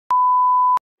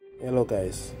Hello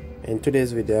guys, in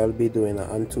today's video I'll be doing an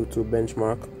Antutu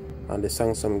benchmark on the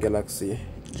Samsung Galaxy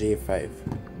J5.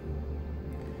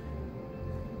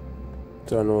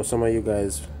 So I know some of you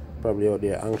guys probably out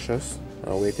there anxious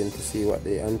and waiting to see what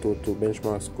the Antutu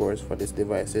benchmark scores for this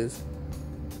device is.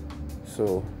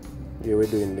 So here we're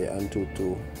doing the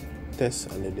Antutu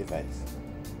test on the device.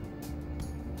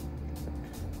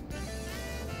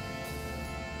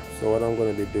 So what I'm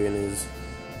going to be doing is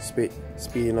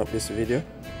speeding up this video.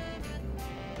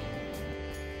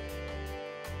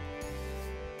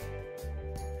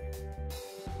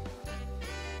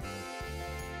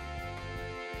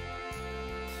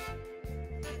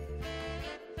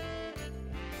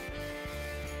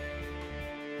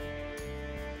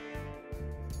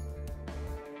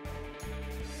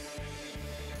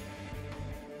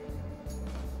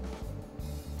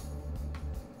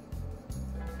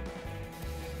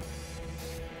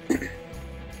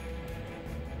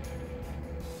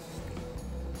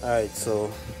 Alright,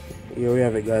 so here we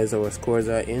have it guys, our scores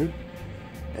are in,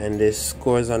 and the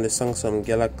scores on the Samsung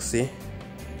Galaxy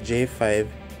J5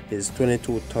 is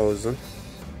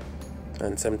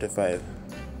 22,075.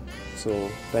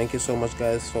 So thank you so much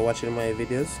guys for watching my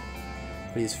videos.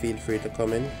 Please feel free to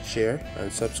comment, share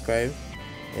and subscribe,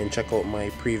 and check out my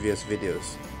previous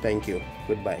videos. Thank you.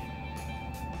 Goodbye.